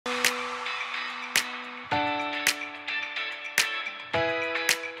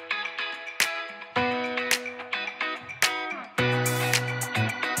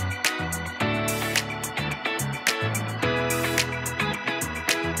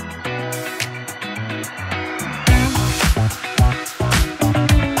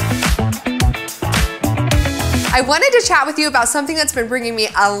I wanted to chat with you about something that's been bringing me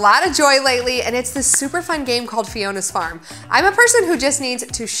a lot of joy lately, and it's this super fun game called Fiona's Farm. I'm a person who just needs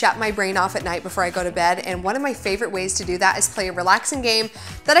to shut my brain off at night before I go to bed, and one of my favorite ways to do that is play a relaxing game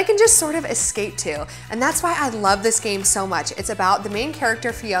that I can just sort of escape to. And that's why I love this game so much. It's about the main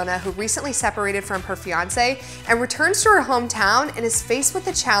character, Fiona, who recently separated from her fiance and returns to her hometown and is faced with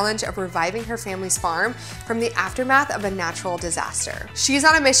the challenge of reviving her family's farm from the aftermath of a natural disaster. She's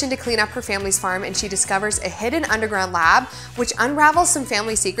on a mission to clean up her family's farm, and she discovers a hidden underground lab which unravels some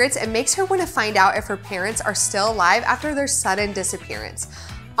family secrets and makes her want to find out if her parents are still alive after their sudden disappearance.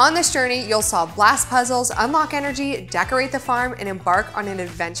 On this journey, you'll solve blast puzzles, unlock energy, decorate the farm, and embark on an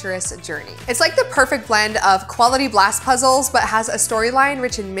adventurous journey. It's like the perfect blend of quality blast puzzles, but has a storyline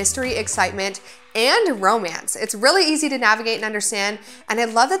rich in mystery, excitement, and romance. It's really easy to navigate and understand, and I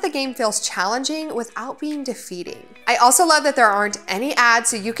love that the game feels challenging without being defeating. I also love that there aren't any ads,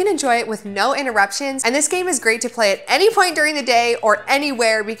 so you can enjoy it with no interruptions, and this game is great to play at any point during the day or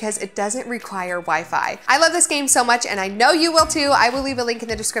anywhere because it doesn't require Wi-Fi. I love this game so much, and I know you will too. I will leave a link in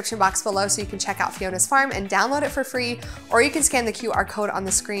the description box below so you can check out Fiona's Farm and download it for free, or you can scan the QR code on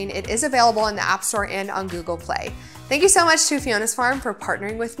the screen. It is available in the App Store and on Google Play. Thank you so much to Fiona's Farm for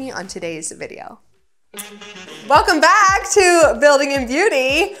partnering with me on today's video. Welcome back to Building in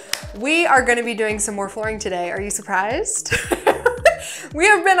Beauty. We are going to be doing some more flooring today. Are you surprised? We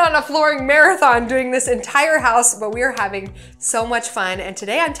have been on a flooring marathon doing this entire house, but we are having so much fun. And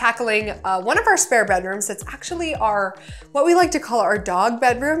today I'm tackling one of our spare bedrooms. That's actually what we like to call our dog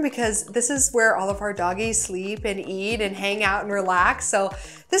bedroom, because this is where all of our doggies sleep and eat and hang out and relax. So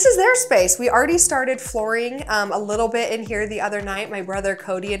this is their space. We already started flooring a little bit in here the other night. My brother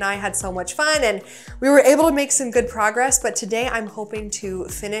Cody and I had so much fun, and we were able to make some good progress. But today I'm hoping to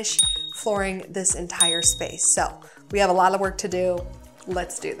finish flooring this entire space. So we have a lot of work to do.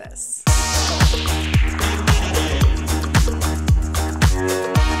 Let's do this.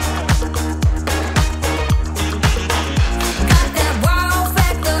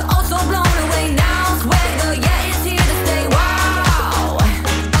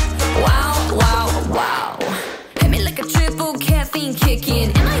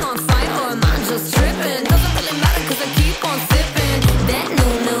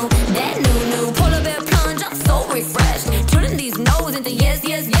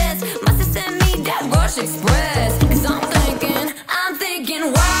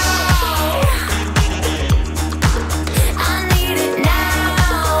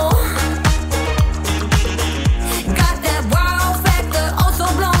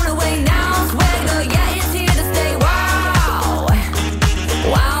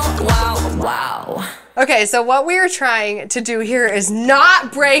 Okay, so what we are trying to do here is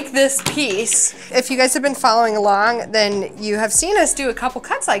not break this piece. If you guys have been following along, then you have seen us do a couple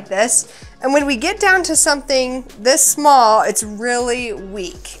cuts like this. And when we get down to something this small, it's really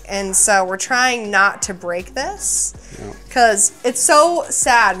weak. And so we're trying not to break this, because it's so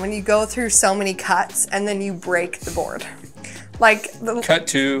sad when you go through so many cuts and then you break the board. Cut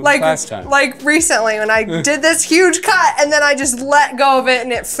to last time. Like recently when I did this huge cut and then I just let go of it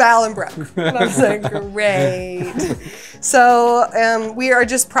and it fell and broke. And I was like, great. So we are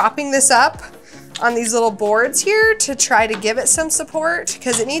just propping this up on these little boards here to try to give it some support,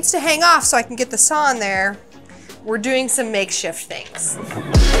 because it needs to hang off so I can get the saw in there. We're doing some makeshift things.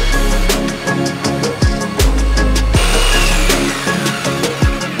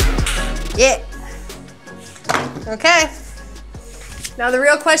 Yeah. Okay. Now the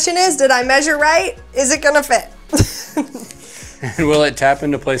real question is, did I measure right? Is it gonna fit? And will it tap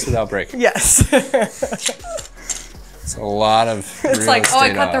into place without breaking? Yes. It's a lot of real It's like, estate oh,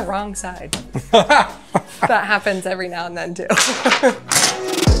 I cut the wrong side. That happens every now and then too.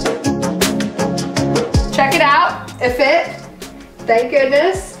 Check it out, it fit. Thank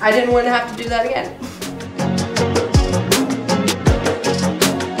goodness. I didn't want to have to do that again.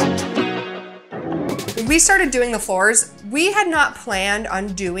 When we started doing the floors, we had not planned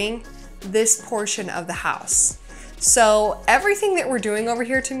on doing this portion of the house. So everything that we're doing over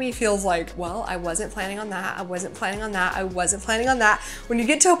here to me feels like, well, I wasn't planning on that, I wasn't planning on that, I wasn't planning on that. When you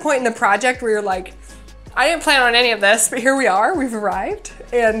get to a point in the project where you're like, I didn't plan on any of this, but here we are, we've arrived,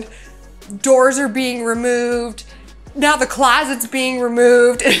 and doors are being removed, now the closet's being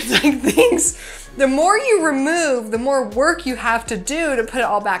removed. It's like things, the more you remove, the more work you have to do to put it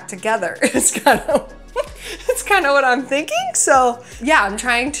all back together. It's kind of what I'm thinking. So yeah, I'm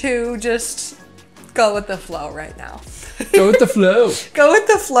trying to just go with the flow right now. Go with the flow. Go with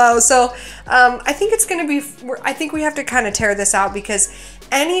the flow. So I think it's gonna be, I think we have to kind of tear this out, because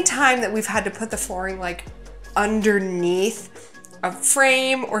any time that we've had to put the flooring like underneath a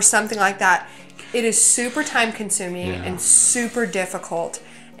frame or something like that, It is super time consuming and super difficult.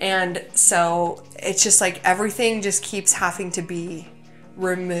 And so it's just like everything just keeps having to be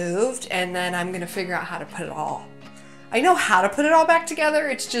removed, and then I'm gonna figure out how to put it all. I know how to put it all back together.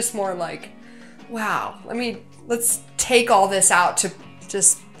 It's just more like, wow, let's take all this out to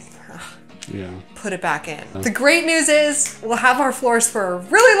just put it back in. The great news is we'll have our floors for a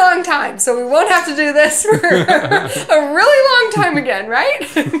really long time, so we won't have to do this for a really long time again, right?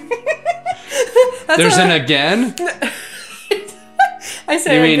 There's an again? I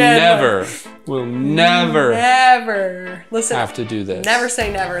say you mean again, never. We'll never listen, have to do this. Never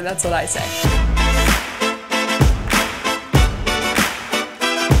say never, that's what I say.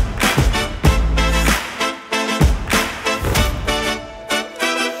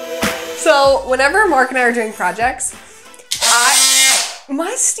 So whenever Mark and I are doing projects,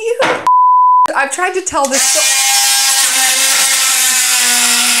 I've tried to tell this story.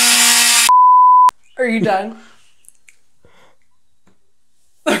 Are you done?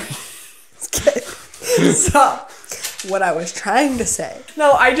 Okay. So, what I was trying to say.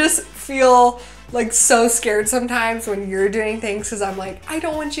 No, I just feel like so scared sometimes when you're doing things because I'm like, I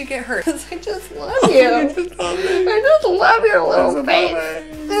don't want you to get hurt. Because I just love you. I just love your little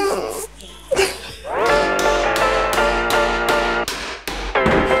face.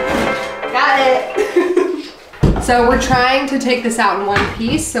 Got it. So we're trying to take this out in one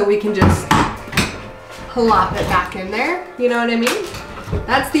piece so we can just plop it back in there. You know what I mean?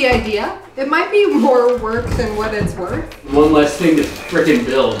 That's the idea. It might be more work than what it's worth. One less thing to frickin'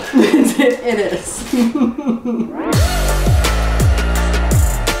 build. It is.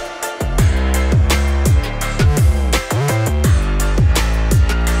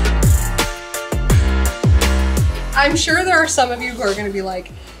 I'm sure there are some of you who are going to be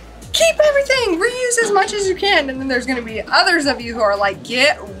like, keep everything, reuse as much as you can. And then there's going to be others of you who are like,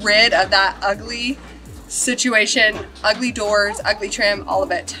 get rid of that ugly situation, ugly doors, ugly trim, all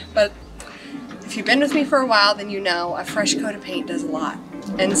of it. But if you've been with me for a while, then you know a fresh coat of paint does a lot.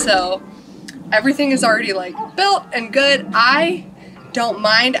 And so everything is already like built and good. I don't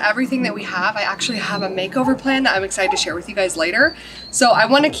mind everything that we have. I actually have a makeover plan that I'm excited to share with you guys later. So I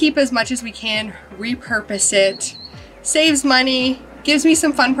want to keep as much as we can, repurpose it, saves money, gives me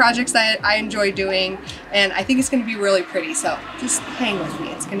some fun projects that I enjoy doing, and I think it's going to be really pretty. So just hang with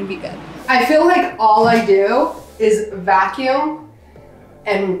me, it's going to be good. I feel like all I do is vacuum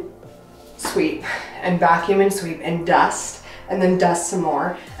and sweep and vacuum and sweep and dust and then dust some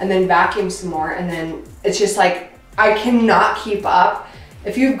more and then vacuum some more, and then it's just like I cannot keep up.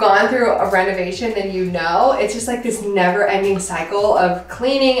 If you've gone through a renovation, then you know it's just like this never-ending cycle of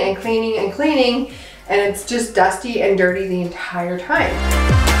cleaning and cleaning and cleaning, and it's just dusty and dirty the entire time.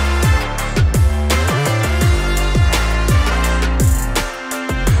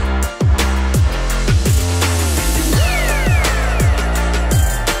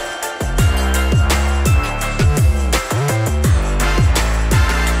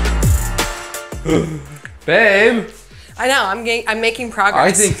 Babe. I know, I'm making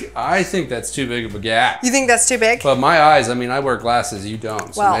progress. I think that's too big of a gap. You think that's too big? But my eyes, I mean, I wear glasses, you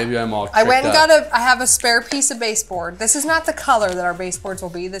don't. So maybe I'm all tricked I went and up. I have a spare piece of baseboard. This is not the color that our baseboards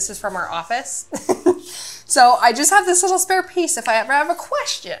will be. This is from our office. So I just have this little spare piece. If I ever have a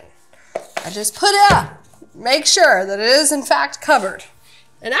question, I just put it up, make sure that it is in fact covered.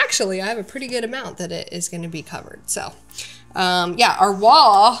 And actually I have a pretty good amount that it is gonna be covered. So yeah, our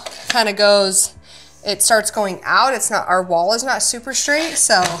wall kind of goes, it starts going out. It's not, our wall is not super straight.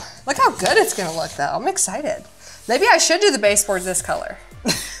 So look how good it's gonna look though. I'm excited. Maybe I should do the baseboards this color.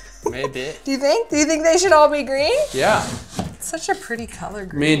 Maybe. Do you think they should all be green? Yeah. It's such a pretty color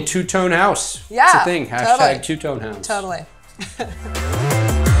green. I mean, two-tone house. Yeah. It's a thing. Hashtag totally. two-tone house. Totally.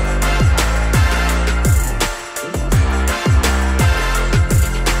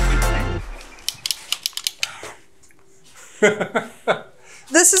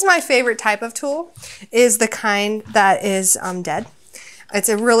 This is my favorite type of tool, is the kind that is dead. It's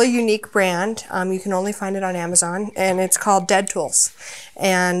a really unique brand. You can only find it on Amazon, and it's called Dead Tools.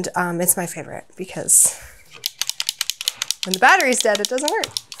 And it's my favorite because when the battery's dead, it doesn't work.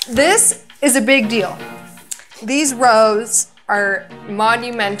 This is a big deal. These rows are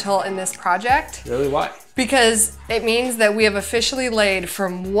monumental in this project. Really, why? Because it means that we have officially laid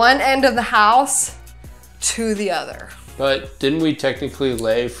from one end of the house to the other. But didn't we technically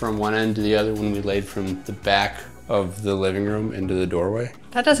lay from one end to the other when we laid from the back of the living room into the doorway?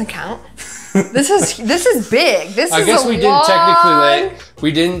 That doesn't count. This is big. This I is guess a we didn't technically lay.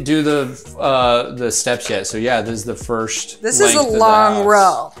 We didn't do the steps yet. So yeah, this is the first. This is a long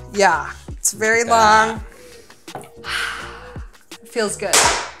row. Yeah, it's very long. It feels good.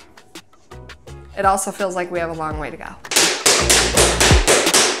 it also feels like we have a long way to go.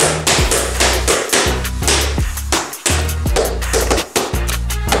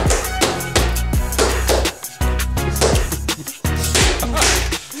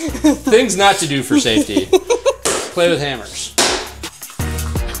 Things not to do for safety. Play with hammers.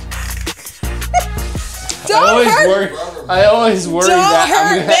 I always worry that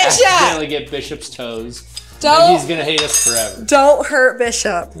I'm going to accidentally get Bishop's toes. And he's gonna hate us forever. Don't hurt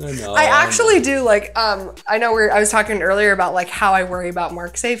Bishop. I actually do, like, I know I was talking earlier about like how I worry about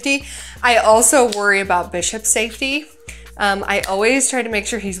Mark's safety. I also worry about Bishop's safety. I always try to make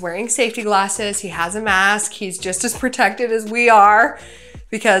sure he's wearing safety glasses. He has a mask. He's just as protected as we are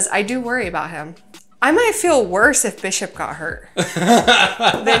because I do worry about him. I might feel worse if Bishop got hurt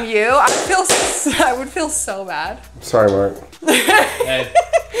than you. I would feel so bad. Sorry, Mark. Hey,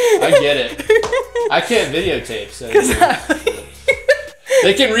 I get it. I can't videotape, so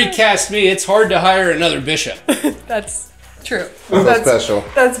they can recast me. It's hard to hire another Bishop. That's true. That's special.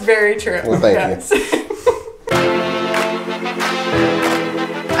 That's very true. Well, thank you.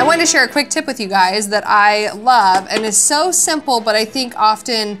 I wanted to share a quick tip with you guys that I love, and it's so simple, but I think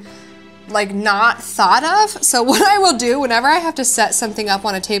often like not thought of. So what I will do whenever I have to set something up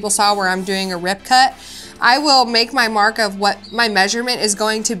on a table saw where I'm doing a rip cut, I will make my mark of what my measurement is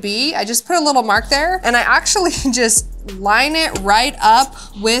going to be. I just put a little mark there and I actually just line it right up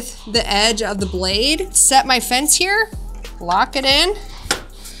with the edge of the blade, set my fence here, lock it in,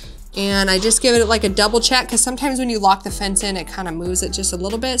 and I just give it like a double check because sometimes when you lock the fence in, it kind of moves it just a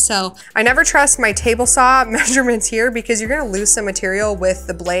little bit. So I never trust my table saw measurements here because you're gonna lose some material with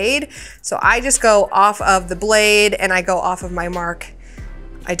the blade. So I just go off of the blade and I go off of my mark.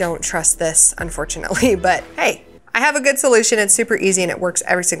 I don't trust this, unfortunately, but hey, I have a good solution. It's super easy and it works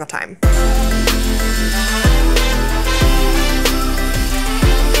every single time.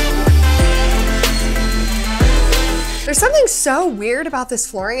 There's something so weird about this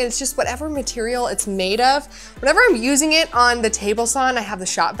flooring, and it's just whatever material it's made of. Whenever I'm using it on the table saw and I have the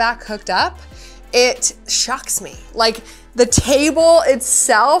shop vac hooked up, it shocks me. Like the table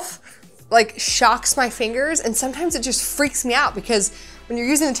itself, like shocks my fingers, and sometimes it just freaks me out because when you're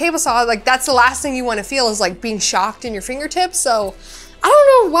using the table saw, like that's the last thing you want to feel is like being shocked in your fingertips. So I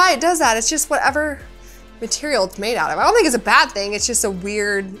don't know why it does that. It's just whatever material it's made out of. I don't think it's a bad thing. It's just a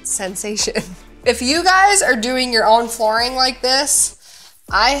weird sensation. If you guys are doing your own flooring like this,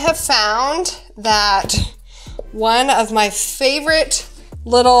 I have found that one of my favorite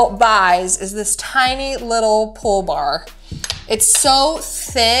little buys is this tiny little pull bar. It's so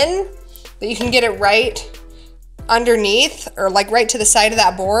thin that you can get it right underneath or like right to the side of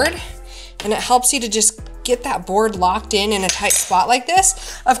that board, and it helps you to just get that board locked in a tight spot like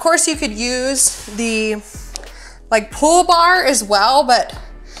this. Of course, you could use the like pull bar as well, but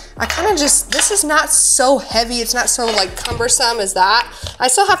I kind of just, this is not so heavy. It's not so like cumbersome as that. I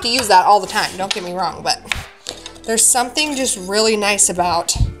still have to use that all the time, don't get me wrong, but there's something just really nice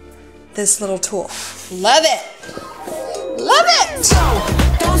about this little tool. Love it. Love it.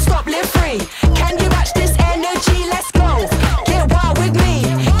 Don't stop, live free. Can you match this energy? Let's go. Get wild with me.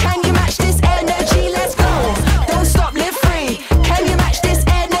 Can you match this energy? Let's go. Don't stop, live free. Can you match this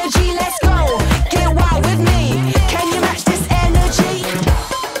energy? Let's go. Get wild with me. Can you match this energy?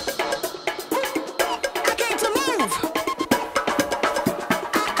 I came to move.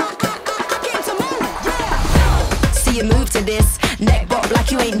 I came to move. Yeah. See you move to this. Neck bop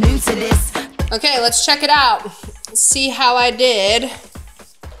like you ain't new to this. Okay, let's check it out. See how I did.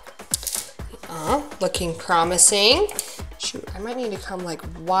 Looking promising. Shoot, I might need to come like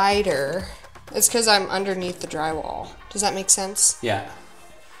wider. It's because I'm underneath the drywall. Does that make sense? Yeah.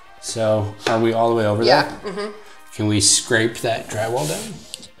 So, are we all the way over there? Yeah. Can we scrape that drywall down?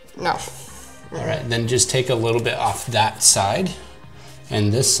 No. All right, then just take a little bit off that side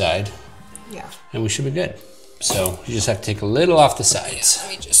and this side. Yeah. And we should be good. So, you just have to take a little off the sides.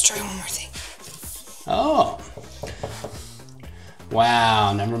 Let me just try one more thing. Oh.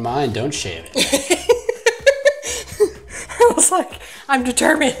 Wow, never mind, don't shave it. I was like, I'm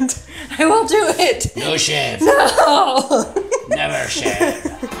determined. I will do it. No shave. No. Never shave.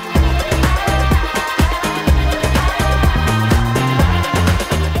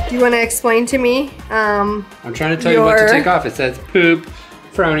 Do you want to explain to me? I'm trying to tell you what to take off. It says poop,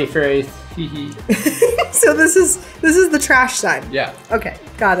 frowny face. So this is the trash side. Yeah. Okay,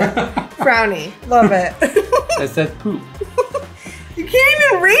 got it. Frowny, love it. It says poop. You can't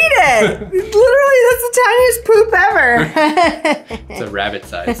even read it. Literally, that's the tiniest poop ever. It's a rabbit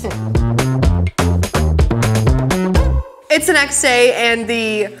size. It's the next day and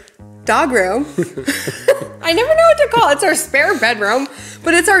the dog room. I never know what to call it. It's our spare bedroom,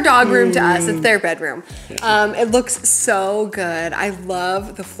 but it's our dog room to us. It's their bedroom. It looks so good. I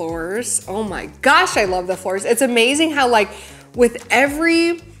love the floors. Oh my gosh, I love the floors. It's amazing how like with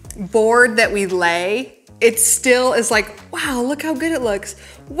every board that we lay, it still is like, wow, look how good it looks.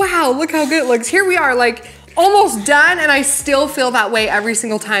 Wow, look how good it looks. Here we are like almost done, and I still feel that way every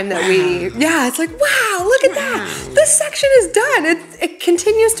single time that yeah, it's like, wow, look at that. This section is done. It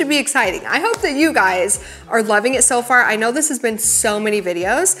continues to be exciting. I hope that you guys are loving it so far. I know this has been so many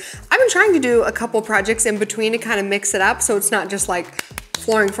videos. I've been trying to do a couple projects in between to kind of mix it up so it's not just like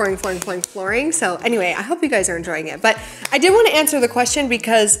flooring. So anyway, I hope you guys are enjoying it. But I did want to answer the question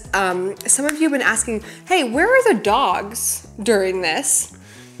because some of you have been asking, hey, where are the dogs during this?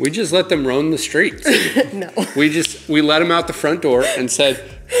 We just let them roam the streets. No. We let them out the front door and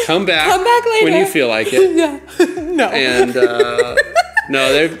said, come back later when you feel like it. Yeah. No. And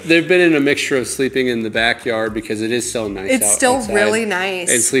no, they've been in a mixture of sleeping in the backyard because it is so nice. It's still outside, really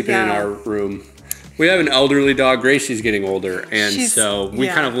nice. and sleeping in our room. We have an elderly dog. Gracie's getting older, and so we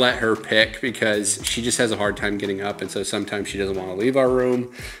kind of let her pick because she just has a hard time getting up, and so sometimes she doesn't want to leave our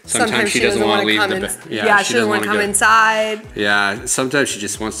room. Sometimes she doesn't want to leave the bed. Yeah, she doesn't want to come inside. Yeah, sometimes she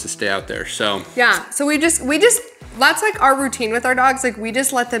just wants to stay out there. So yeah, so we just that's like our routine with our dogs. Like we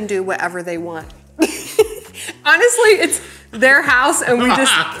just let them do whatever they want. Honestly, it's their house, and we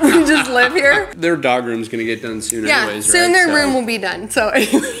just live here. Their dog room's gonna get done soon, anyways. Soon their room will be done. So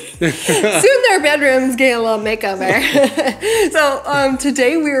anyway, soon their bedroom's getting a little makeover. So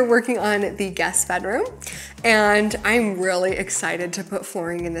today we are working on the guest bedroom, and I'm really excited to put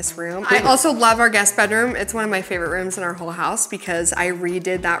flooring in this room. I also love our guest bedroom. It's one of my favorite rooms in our whole house because I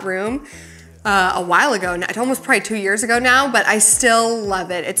redid that room a while ago. It's almost probably 2 years ago now, but I still love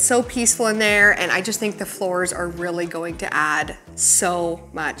it. It's so peaceful in there, and I just think the floors are really going to add so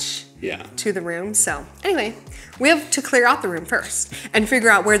much to the room. So anyway, we have to clear out the room first and figure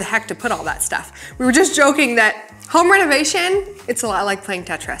out where the heck to put all that stuff. We were just joking that home renovation, it's a lot like playing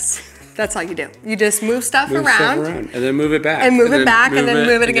Tetris. That's all you do. You just move stuff around and then move it back. And move it back and then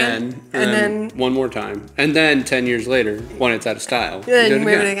move it again. And then one more time. And then 10 years later, when it's out of style, then you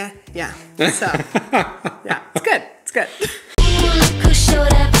move it again. Yeah. So, yeah, it's good. It's good. Look who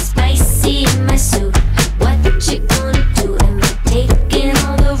showed up spicy in my suit. What you gonna do? Am I taking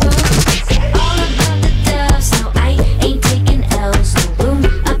all the rooms? All about the doves. No, I ain't taking L's. No room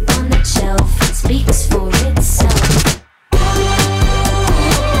up on the shelf. It speaks for itself.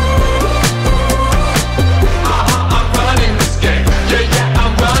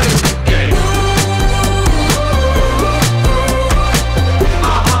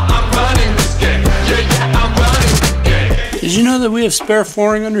 Did you know that we have spare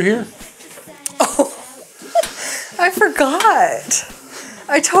flooring under here? Oh, I forgot.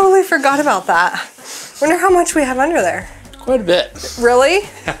 I totally forgot about that. Wonder how much we have under there. Quite a bit. Really?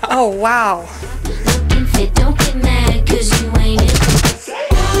 Oh, wow. Looking fit, don't get mad, 'cause you ain't it.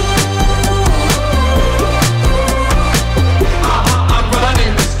 I'm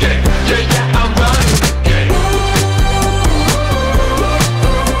running this game. Yeah, I'm running this game.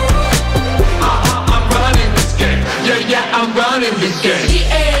 I'm running this game. Yeah, I'm running this game.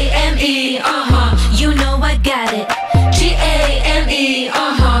 G-A-M-E, you know I got it. G-A-M-E,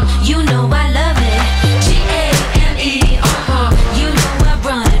 you know I love it. G-A-M-E, you know I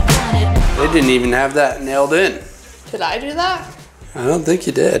run it. They didn't even have that nailed in. Did I do that? I don't think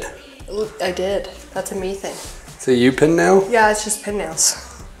you did. I did. That's a me thing. So you pin nail? Yeah, it's just pin nails.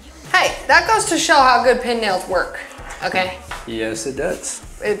 Hey, that goes to show how good pin nails work. Okay? Yes, it does.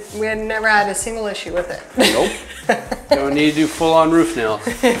 We had never had a single issue with it. Nope. Don't need to do full-on roof nails.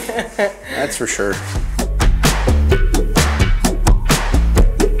 That's for sure.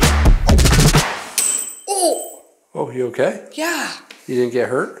 Oh! Oh, you okay? Yeah. You didn't get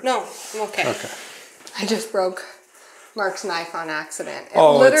hurt? No, I'm okay. Okay. I just broke Mark's knife on accident. It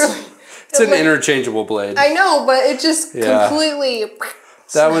Oh, literally, it's an interchangeable blade. I know, but it just completely.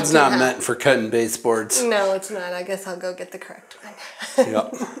 That one's not meant for cutting baseboards. No, it's not. I guess I'll go get the correct one.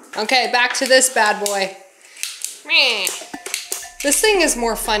 Yep. Okay, back to this bad boy. Meh. This thing is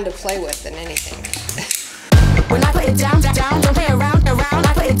more fun to play with than anything. When I put it down, don't play around.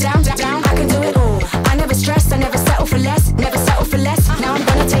 I put it down, I can do it all. I never stress, I never settle for less. Now I'm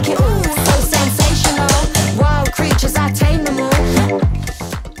gonna take it all. So sensational, wild creatures, I tame them all.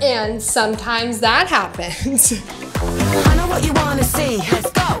 And sometimes that happens. I know what you wanna see.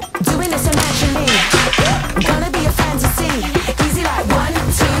 Let's go. Doing this naturally. Gonna be a fantasy. Easy like 1,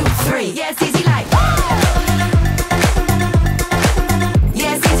 2, 3. Yeah, it's easy like.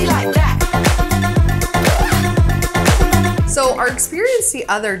 Yeah, it's easy like that. So our experience experience the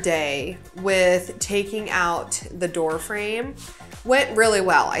other day with taking out the door frame went really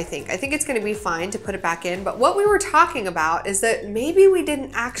well, I think. I think it's gonna be fine to put it back in, but what we were talking about is that maybe we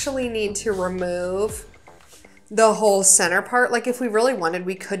didn't actually need to remove the whole center part. Like if we really wanted,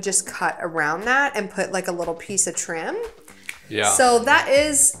 we could just cut around that and put like a little piece of trim. Yeah. So that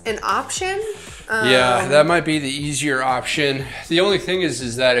is an option. Yeah, that might be the easier option. The only thing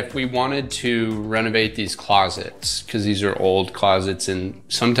is that if we wanted to renovate these closets, because these are old closets and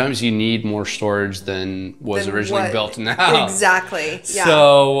sometimes you need more storage than was originally built in the house. Exactly, yeah.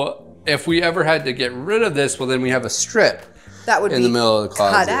 So if we ever had to get rid of this, well then we have a strip that would in be the middle of the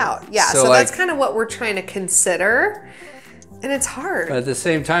closet. Cut out. Yeah, so like, that's kind of what we're trying to consider. And it's hard. But at the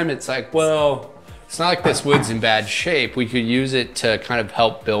same time, it's like, well, it's not like this wood's in bad shape. We could use it to kind of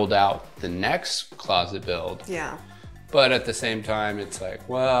help build out the next closet build. Yeah. But at the same time, it's like,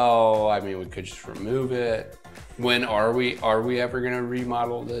 well, I mean, we could just remove it. When are we ever gonna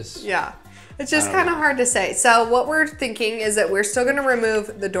remodel this? Yeah, it's just kind of hard to say. So what we're thinking is that we're still gonna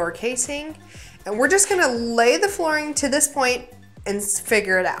remove the door casing and we're just gonna lay the flooring to this point and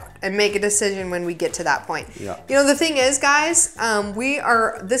figure it out and make a decision when we get to that point. Yeah. You know, the thing is, guys,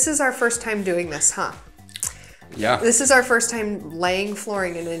 this is our first time doing this, huh? Yeah. This is our first time laying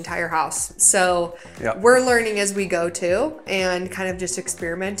flooring in an entire house. So yeah. We're learning as we go too and kind of just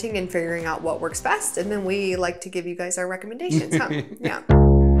experimenting and figuring out what works best. And then we like to give you guys our recommendations, huh? Yeah.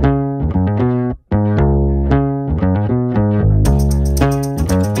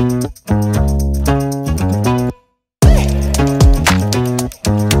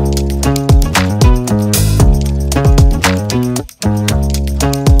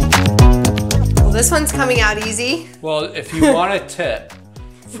 This one's coming out easy. Well, if you want a tip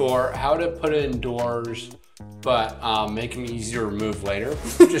for how to put in doors, but make them easy to remove later,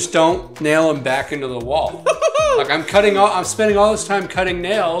 just don't nail them back into the wall. Like I'm spending all this time cutting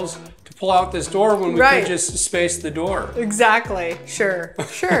nails to pull out this door when we could just space the door. Exactly. Sure,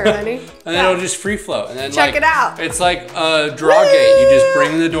 honey. And then it'll just free flow. And then check it out. It's like a draw gate. You just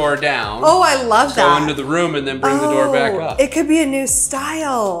bring the door down. Oh, I love that. Go into the room and then bring the door back up. It could be a new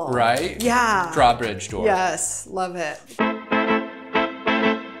style. Right? Yeah. Drawbridge door. Yes, love it.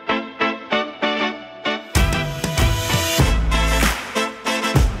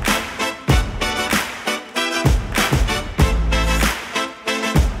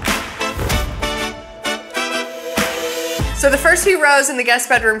 So the first few rows in the guest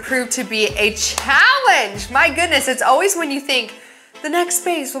bedroom proved to be a challenge. My goodness, it's always when you think the next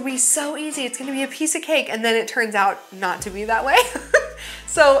space will be so easy, it's gonna be a piece of cake, and then it turns out not to be that way.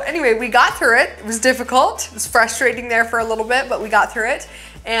 So anyway, we got through it. It was difficult. It was frustrating there for a little bit, but we got through it.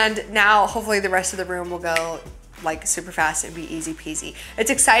 And now hopefully the rest of the room will go like super fast and be easy peasy. It's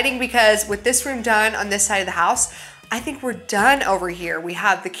exciting because with this room done on this side of the house, I think we're done over here. We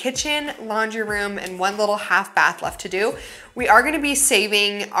have the kitchen, laundry room, and one little half bath left to do. We are gonna be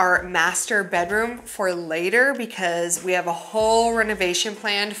saving our master bedroom for later because we have a whole renovation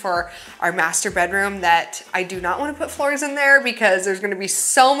planned for our master bedroom that I do not wanna put floors in there because there's gonna be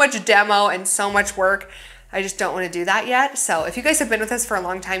so much demo and so much work. I just don't wanna do that yet. So if you guys have been with us for a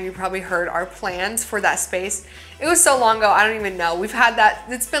long time, you probably heard our plans for that space. It was so long ago, I don't even know. We've had that,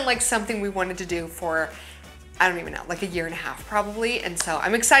 it's been like something we wanted to do for I don't even know, like a year and a half probably. And so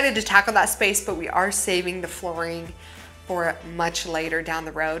I'm excited to tackle that space, but we are saving the flooring for much later down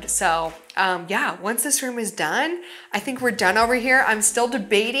the road. So yeah, once this room is done, I think we're done over here. I'm still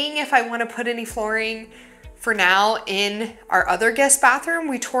debating if I want to put any flooring for now in our other guest bathroom.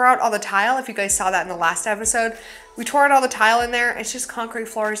 We tore out all the tile. If you guys saw that in the last episode, we tore out all the tile in there. It's just concrete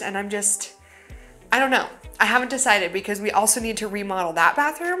floors and I don't know. I haven't decided because we also need to remodel that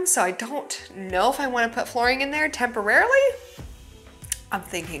bathroom. So I don't know if I want to put flooring in there temporarily. I'm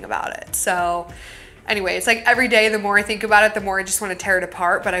thinking about it. So anyway, it's like every day, the more I think about it, the more I just want to tear it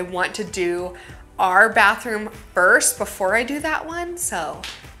apart. But I want to do our bathroom first before I do that one. So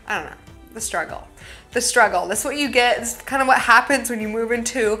I don't know, the struggle. That's what you get. It's kind of what happens when you move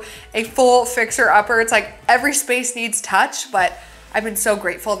into a full fixer-upper. It's like every space needs touch, but I've been so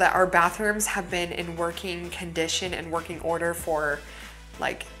grateful that our bathrooms have been in working condition and working order for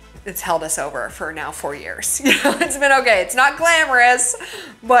like, it's held us over for now 4 years. You know, it's been okay. It's not glamorous,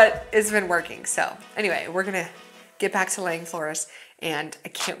 but it's been working. So anyway, we're gonna get back to laying floors and I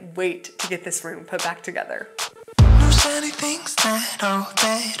can't wait to get this room put back together. No shiny things that are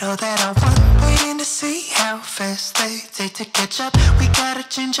dead or that I want. Waiting to see how fast they take to catch up. We gotta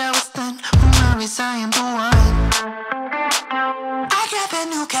change our stand. Who worries, I am the one. I got that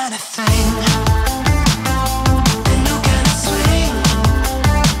new kind of thing, that new kind of swing,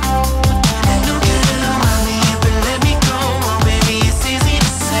 that new kind of want me, but let me go, oh baby, it's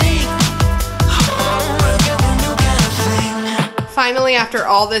finally, after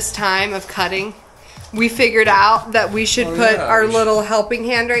all this time of cutting, we figured out that we should put our little helping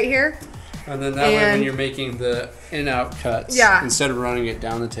hand right here. And then that way when you're making the in-out cuts, instead of running it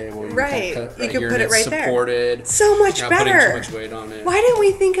down the table, you can cut you right can here put and it right supported. there. So much better. Putting too much weight on it. Why didn't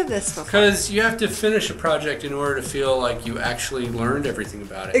we think of this before? Because you have to finish a project in order to feel like you actually learned everything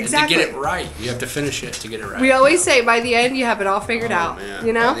about it. Exactly. And to get it right, you have to finish it to get it right. We always say by the end you have it all figured out. Man.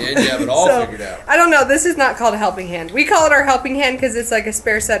 You know? By the end you have it all figured out. I don't know. This is not called a helping hand. We call it our helping hand because it's like a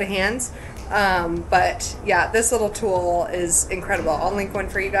spare set of hands. But yeah, this little tool is incredible. I'll link one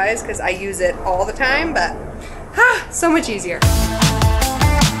for you guys because I use it all the time, but so much easier.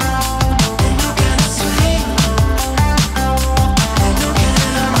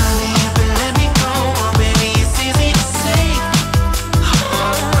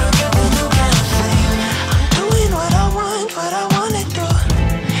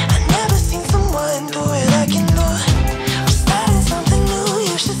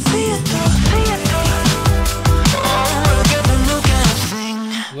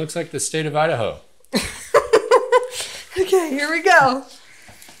 Looks like the state of Idaho. Okay, here we go.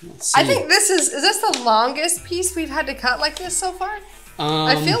 I think this is this the longest piece we've had to cut like this so far?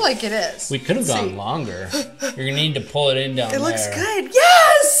 I feel like it is. We could have gone longer. You're gonna need to pull it in down there. It looks good.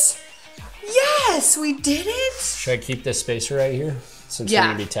 Yes! Yes, we did it. Should I keep this spacer right here? Since you're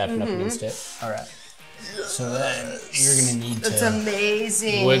gonna be tapping up against it. All right. So then you're gonna need That's to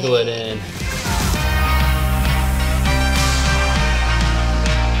amazing. wiggle it in.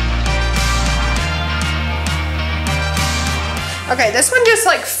 Okay, this one just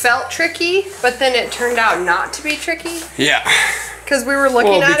like felt tricky, but then it turned out not to be tricky. Yeah. Because we were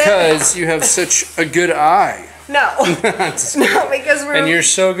looking at it. Because you have such a good eye. No. No, because we're... And you're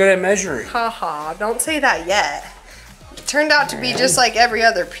so good at measuring. Haha, don't say that yet. It turned out to be just like every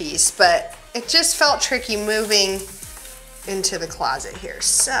other piece, but it just felt tricky moving into the closet here.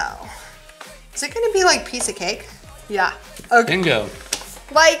 So, is it gonna be like piece of cake? Yeah. Okay. Bingo.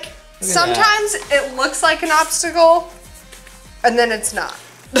 Like, sometimes it looks like an obstacle, and then it's not.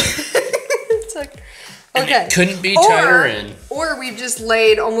 It's like, okay. It couldn't be tighter in. Or we've just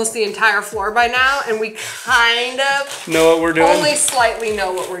laid almost the entire floor by now, and we kind of know what we're doing. Only slightly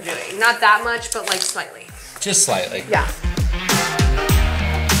know what we're doing. Not that much, but like slightly. Just slightly. Yeah.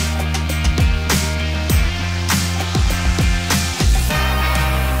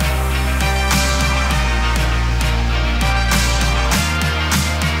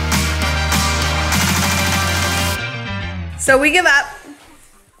 So we give up.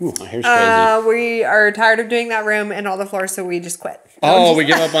 Ooh, my hair's crazy. We are tired of doing that room and all the floors, so we just quit. Oh, we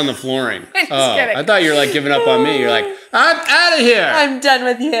give up on the flooring. I'm just kidding. I thought you were like giving up on me. You're like, I'm out of here. I'm done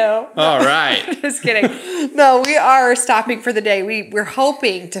with you. All right. Just kidding. No, we are stopping for the day. We're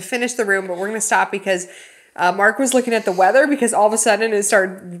hoping to finish the room, but we're going to stop because Mark was looking at the weather because all of a sudden it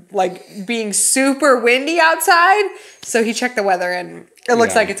started like being super windy outside. So he checked the weather and it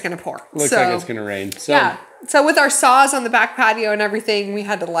looks like it's going to pour. Looks like it's going to rain. So. Yeah. So with our saws on the back patio and everything, we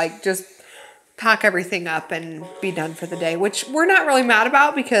had to like just pack everything up and be done for the day, which we're not really mad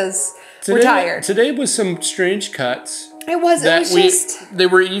about because we're tired. Today was some strange cuts. It was just... They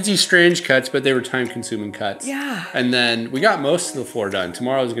were easy, strange cuts, but they were time-consuming cuts. Yeah. And then we got most of the floor done.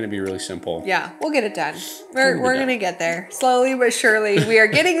 Tomorrow is going to be really simple. Yeah, we'll get it done. We're going to get there. Slowly but surely, we are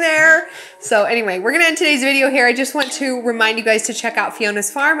getting there. So anyway, we're going to end today's video here. I just want to remind you guys to check out Fiona's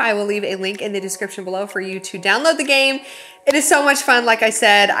Farm. I will leave a link in the description below for you to download the game. It is so much fun. Like I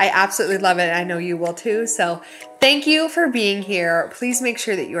said, I absolutely love it. I know you will too. So thank you for being here. Please make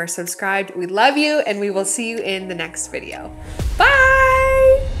sure that you are subscribed. We love you, and we will see you in the next video. Bye!